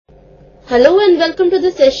Hello and welcome to the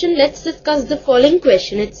session. Let's discuss the following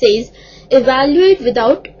question. It says, evaluate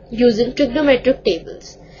without using trigonometric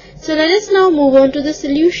tables. So let us now move on to the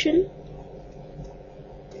solution.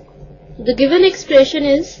 The given expression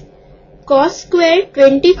is cos square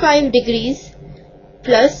 25 degrees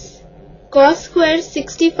plus cos square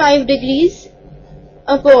 65 degrees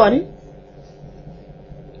upon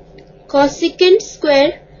cosecant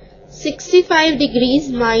square 65 degrees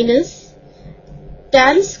minus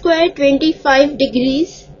tan square 25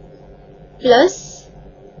 degrees plus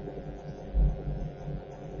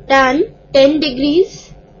tan 10 degrees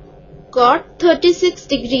cot 36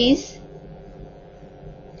 degrees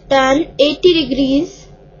tan 80 degrees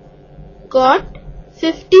cot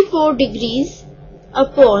 54 degrees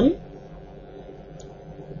upon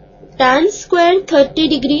tan square 30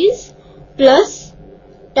 degrees plus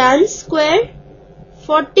tan square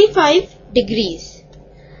 45 degrees.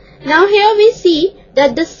 Now here we see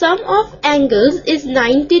that the sum of angles is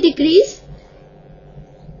 90 degrees.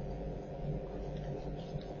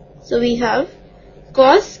 So we have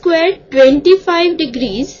cos square 25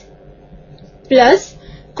 degrees plus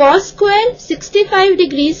cos square 65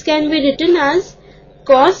 degrees can be written as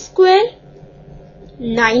cos square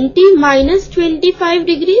 90 minus 25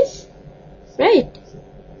 degrees, right?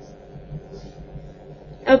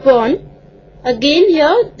 Upon, again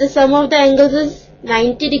here the sum of the angles is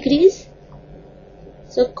 90 degrees.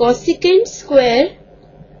 So cosecant square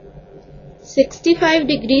 65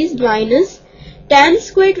 degrees minus tan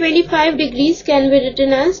square 25 degrees can be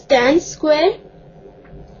written as tan square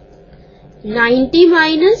 90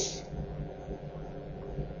 minus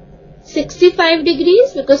 65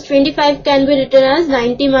 degrees, because 25 can be written as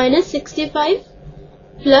 90 minus 65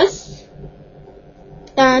 plus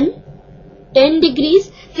tan 10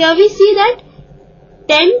 degrees. Here we see that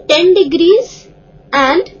tan 10 degrees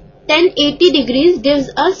and tan 80 degrees gives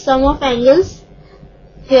us sum of angles.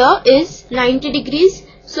 Here is 90 degrees.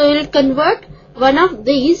 So we will convert one of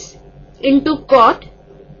these into cot,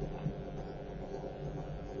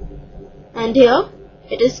 and here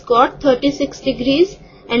it is cot 36 degrees,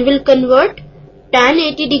 and will convert tan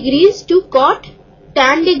 80 degrees to cot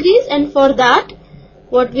tan degrees, and for that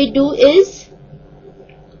what we do is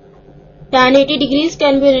tan 80 degrees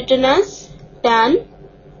can be written as tan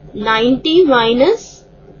 90 minus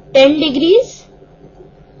 10 degrees,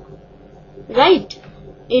 right,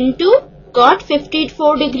 into cot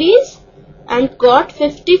 54 degrees, and cot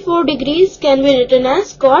 54 degrees can be written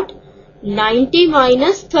as cot 90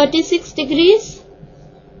 minus 36 degrees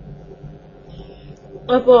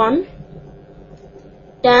upon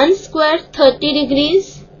tan square 30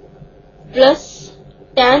 degrees plus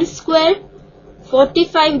tan square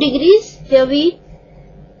 45 degrees. Here we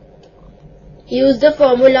use the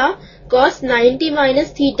formula cos 90 minus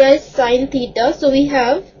theta is sin theta. So we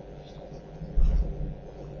have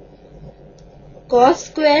cos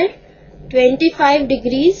square 25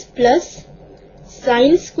 degrees plus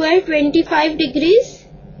sin square 25 degrees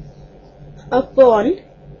upon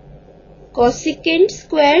cosecant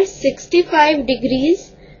square 65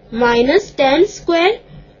 degrees minus tan square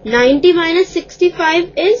 90 minus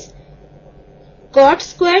 65 is cot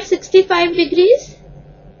square 65 degrees,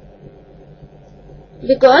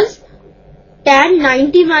 because tan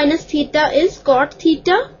 90 minus theta is cot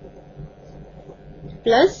theta,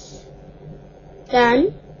 plus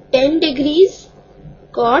tan 10 degrees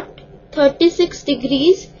cot 36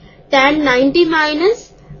 degrees, tan 90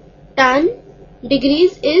 minus tan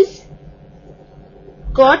degrees is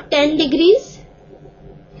cot 10 degrees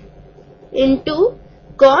into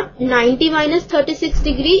cot 90 minus 36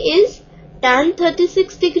 degree is tan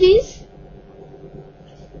 36 degrees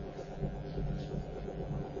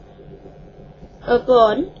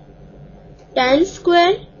upon tan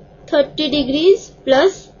square 30 degrees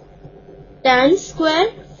plus tan square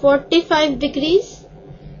 45 degrees.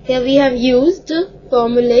 Here we have used the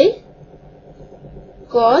formula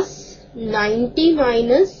cos 90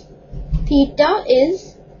 minus theta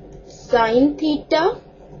is sin theta,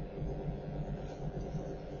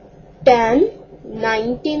 tan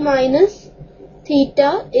 90 minus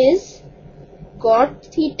theta is cot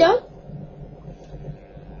theta,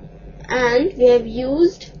 and we have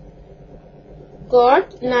used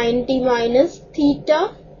cot 90 minus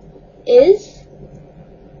theta is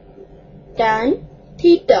tan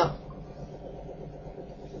theta.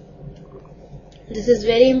 This is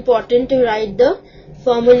very important to write the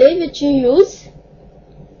formula which you use.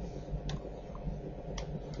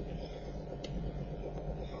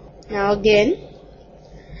 Now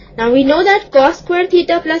we know that cos square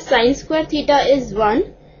theta plus sin square theta is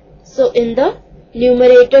 1. So in the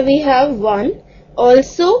numerator we have 1.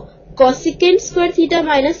 Also cosecant square theta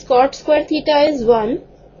minus cot square theta is 1.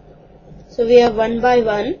 So we have 1 by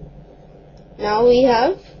 1. Now we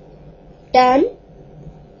have tan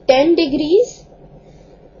 10 degrees.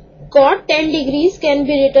 Cot 10 degrees can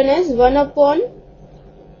be written as 1 upon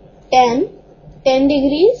tan 10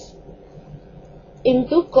 degrees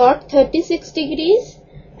into cot 36 degrees,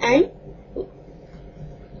 and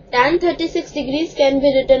tan 36 degrees can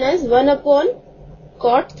be written as 1 upon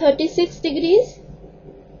cot 36 degrees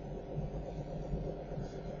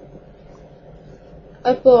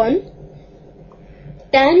upon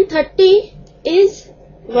tan 30 is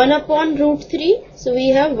 1 upon root 3. So we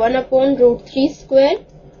have 1 upon root 3 square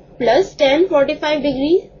plus tan 45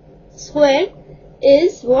 degree square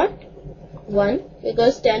is what? 1,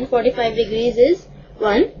 because tan 45 degrees is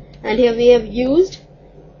 1, and here we have used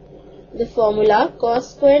the formula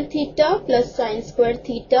cos square theta plus sin square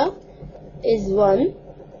theta is 1,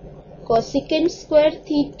 cosecant square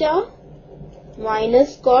theta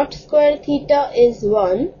minus cot square theta is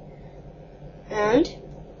 1, and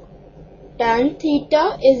tan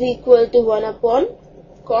theta is equal to 1 upon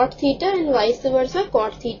cot theta, and vice versa,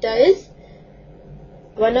 cot theta is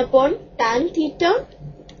 1 upon tan theta.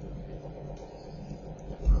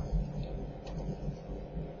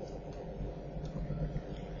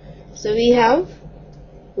 So we have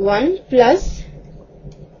 1 plus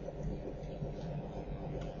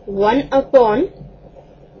 1 upon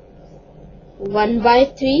 1 by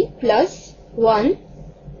 3 plus 1.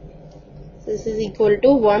 So this is equal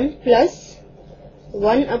to 1 plus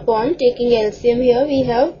 1 upon, taking LCM here, we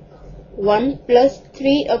have 1 plus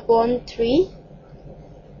 3 upon 3.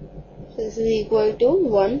 So this is equal to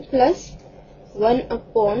 1 plus 1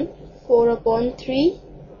 upon 4 upon 3.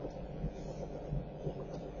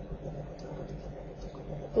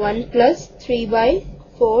 1 plus 3 by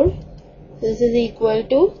 4. This is equal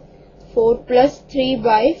to 4 plus 3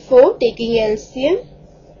 by 4, taking LCM.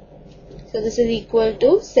 So this is equal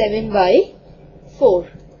to 7 by 4.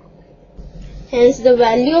 Hence the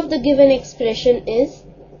value of the given expression is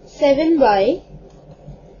 7 by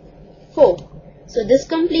 4. So this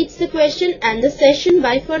completes the question and the session.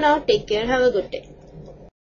 Bye for now. Take care. Have a good day.